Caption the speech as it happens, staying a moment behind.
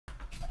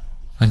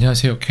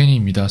안녕하세요.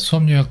 케니입니다.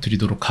 수업 요약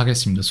드리도록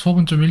하겠습니다.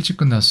 수업은 좀 일찍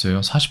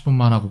끝났어요.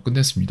 40분만 하고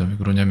끝냈습니다. 왜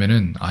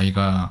그러냐면은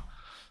아이가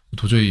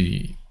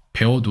도저히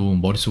배워도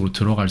머릿속으로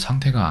들어갈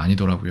상태가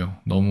아니더라고요.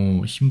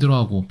 너무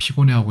힘들어하고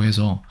피곤해하고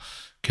해서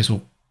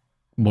계속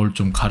뭘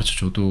좀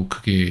가르쳐줘도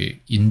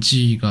그게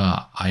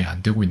인지가 아예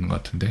안 되고 있는 것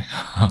같은데.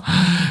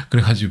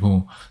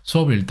 그래가지고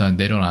수업을 일단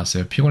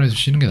내려놨어요. 피곤해서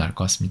쉬는 게 나을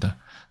것 같습니다.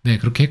 네,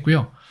 그렇게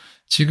했고요.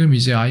 지금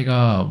이제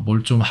아이가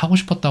뭘 좀 하고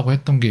싶었다고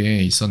했던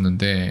게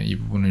있었는데 이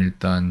부분은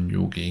일단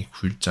여기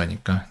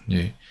 9일자니까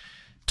이제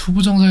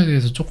투부정사에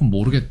대해서 조금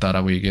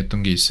모르겠다라고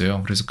얘기했던 게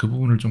있어요. 그래서 그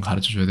부분을 좀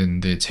가르쳐 줘야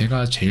되는데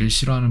제가 제일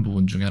싫어하는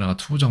부분 중에 하나가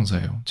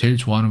투부정사예요. 제일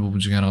좋아하는 부분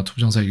중에 하나가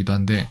투부정사이기도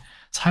한데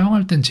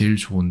사용할 땐 제일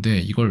좋은데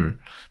이걸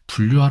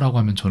분류하라고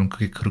하면 저는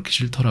그게 그렇게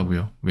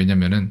싫더라고요.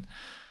 왜냐면은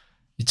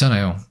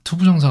있잖아요.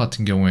 투부정사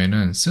같은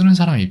경우에는 쓰는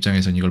사람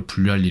입장에서는 이걸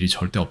분류할 일이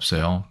절대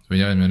없어요.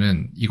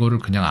 왜냐하면은 이거를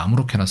그냥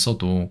아무렇게나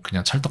써도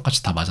그냥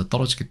찰떡같이 다 맞아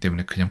떨어지기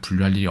때문에 그냥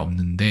분류할 일이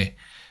없는데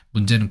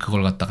문제는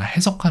그걸 갖다가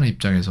해석하는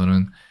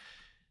입장에서는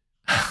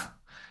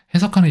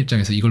해석하는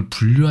입장에서 이걸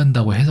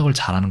분류한다고 해석을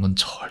잘하는 건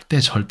절대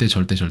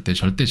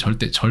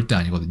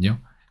아니거든요.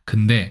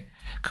 근데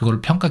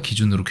그걸 평가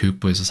기준으로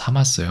교육부에서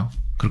삼았어요.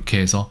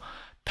 그렇게 해서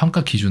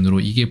평가 기준으로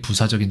이게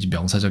부사적인지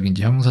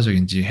명사적인지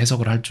형용사적인지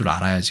해석을 할 줄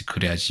알아야지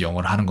그래야지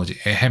영어를 하는 거지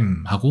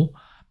에헴 하고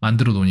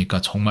만들어 놓으니까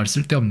정말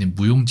쓸데없는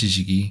무용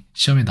지식이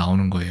시험에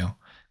나오는 거예요.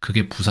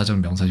 그게 부사적,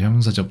 명사적,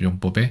 형용사적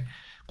용법의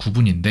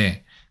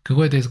구분인데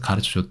그거에 대해서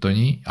가르쳐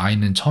줬더니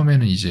아이는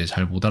처음에는 이제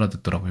잘 못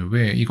알아듣더라고요.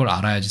 왜 이걸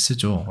알아야지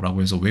쓰죠?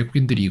 라고 해서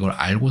외국인들이 이걸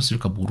알고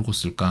쓸까 모르고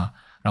쓸까?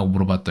 라고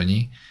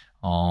물어봤더니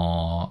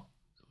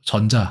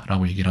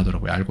전자라고 얘기를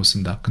하더라고요. 알고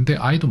쓴다. 근데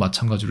아이도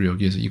마찬가지로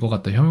여기에서 이거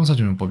갖다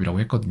형용사적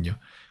용법이라고 했거든요.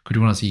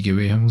 그리고 나서 이게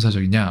왜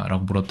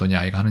형용사적이냐라고 물었더니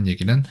아이가 하는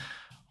얘기는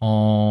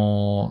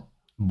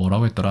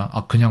뭐라고 했더라?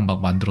 그냥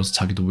막 만들어서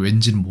자기도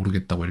왠지는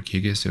모르겠다고 이렇게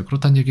얘기했어요.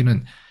 그렇다는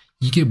얘기는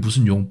이게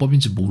무슨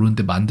용법인지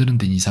모르는데 만드는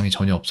데 이상이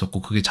전혀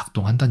없었고 그게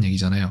작동한다는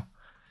얘기잖아요.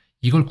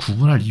 이걸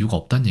구분할 이유가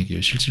없다는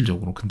얘기예요.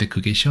 실질적으로. 근데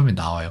그게 시험에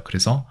나와요.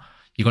 그래서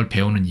이걸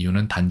배우는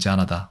이유는 단지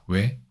하나다.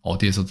 왜?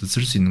 어디에서도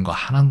쓸 수 있는 거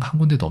한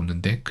군데도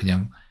없는데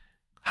그냥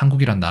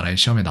한국이란 나라의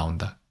시험에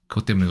나온다.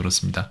 그것 때문에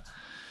그렇습니다.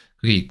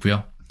 그게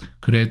있고요.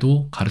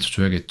 그래도 가르쳐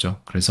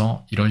줘야겠죠.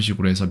 그래서 이런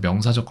식으로 해서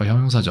명사적과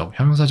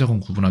형용사적은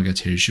구분하기가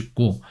제일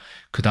쉽고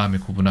그 다음에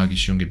구분하기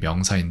쉬운 게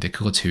명사인데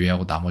그거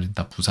제외하고 나머지는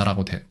다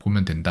부사라고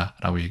보면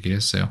된다라고 얘기를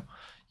했어요.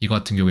 이거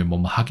같은 경우에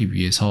뭐뭐 하기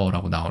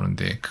위해서라고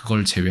나오는데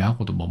그걸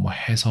제외하고도 뭐뭐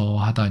해서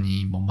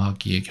하다니 뭐뭐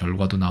하기에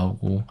결과도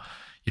나오고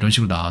이런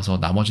식으로 나와서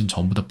나머지는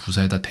전부 다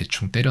부사에다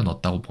대충 때려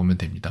넣었다고 보면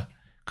됩니다.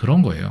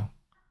 그런 거예요.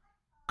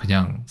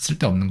 그냥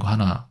쓸데없는 거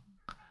하나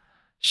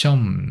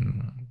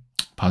시험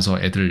봐서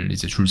애들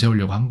이제 줄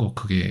세우려고 한 거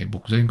그게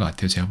목적인 것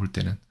같아요. 제가 볼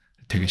때는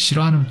되게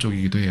싫어하는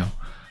쪽이기도 해요.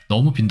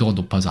 너무 빈도가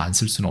높아서 안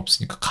쓸 수는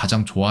없으니까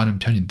가장 좋아하는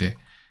편인데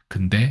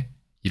근데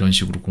이런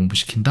식으로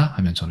공부시킨다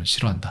하면 저는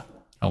싫어한다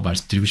라고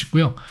말씀드리고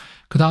싶고요.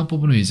 그 다음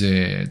부분은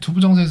이제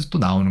투부정사에서 또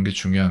나오는 게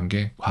중요한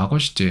게 과거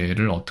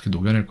시제를 어떻게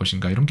녹여낼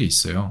것인가 이런 게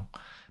있어요.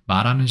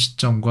 말하는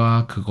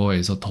시점과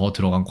그거에서 더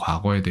들어간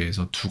과거에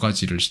대해서 두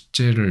가지를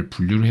시제를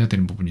분류를 해야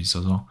되는 부분이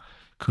있어서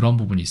그런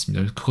부분이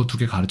있습니다. 그거 두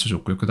개 가르쳐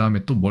줬고요. 그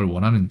다음에 또 뭘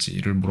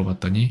원하는지를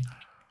물어봤더니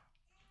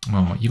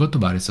이것도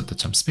말했었다.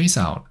 참 스페이스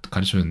아웃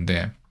가르쳐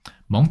줬는데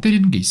멍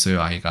때리는 게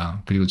있어요.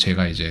 아이가. 그리고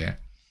제가 이제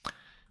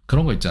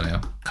그런 거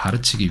있잖아요.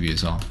 가르치기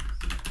위해서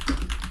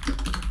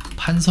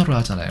판서를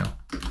하잖아요.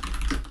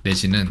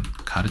 내지는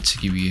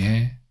가르치기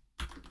위해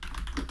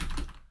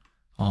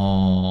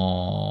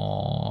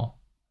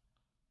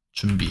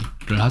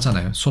준비를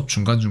하잖아요. 수업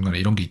중간중간에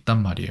이런 게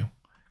있단 말이에요.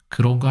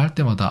 그런 거 할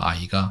때마다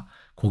아이가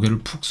고개를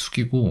푹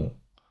숙이고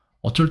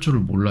어쩔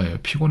줄을 몰라요.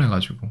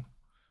 피곤해가지고.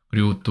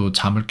 그리고 또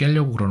잠을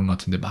깨려고 그러는 것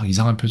같은데 막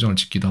이상한 표정을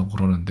짓기도 하고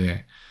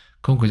그러는데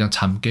그건 그냥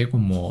잠 깨고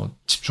뭐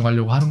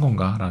집중하려고 하는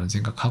건가 라는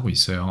생각하고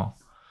있어요.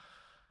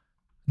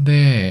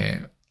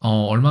 근데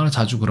얼마나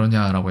자주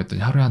그러냐라고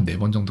했더니 하루에 한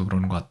 4번 정도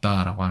그러는 것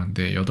같다라고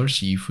하는데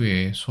 8시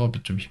이후에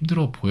수업이 좀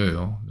힘들어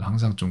보여요.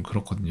 항상 좀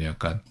그렇거든요.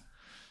 약간.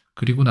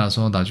 그리고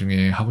나서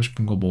나중에 하고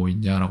싶은 거 뭐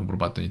있냐라고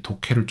물어봤더니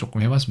독해를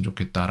조금 해봤으면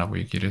좋겠다라고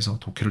얘기를 해서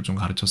독해를 좀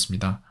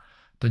가르쳤습니다.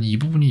 그랬더니 이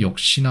부분이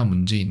역시나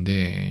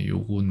문제인데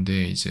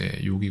요건데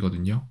이제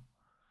여기거든요.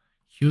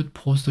 He would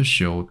pause the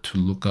show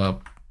to look up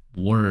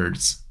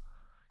words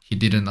he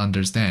didn't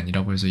understand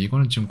이라고 해서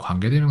이거는 지금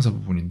관계대명사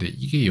부분인데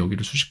이게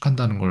여기를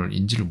수식한다는 걸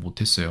인지를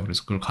못했어요.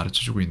 그래서 그걸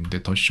가르쳐주고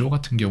있는데 더 show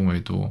같은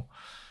경우에도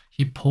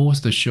he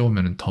paused the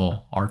show면은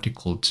더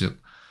article 즉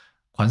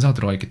관사가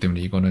들어가 있기 때문에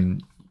이거는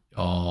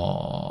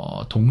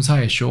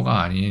동사의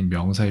쇼가 아닌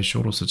명사의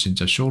쇼로서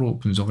진짜 쇼로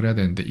분석을 해야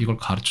되는데 이걸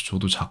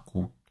가르쳐줘도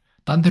자꾸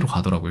딴 데로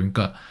가더라고요.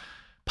 그러니까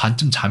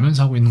반쯤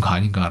자면서 하고 있는 거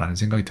아닌가라는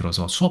생각이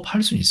들어서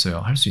수업할 수 있어요.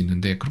 할 수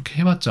있는데 그렇게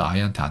해봤자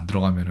아이한테 안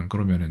들어가면은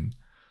그러면은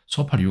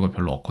수업할 이유가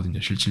별로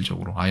없거든요.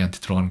 실질적으로 아이한테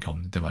들어가는 게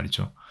없는데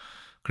말이죠.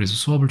 그래서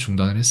수업을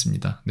중단을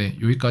했습니다. 네,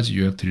 여기까지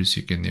요약 드릴 수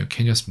있겠네요.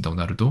 캔이었습니다.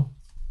 오늘 하루도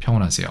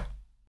평온하세요.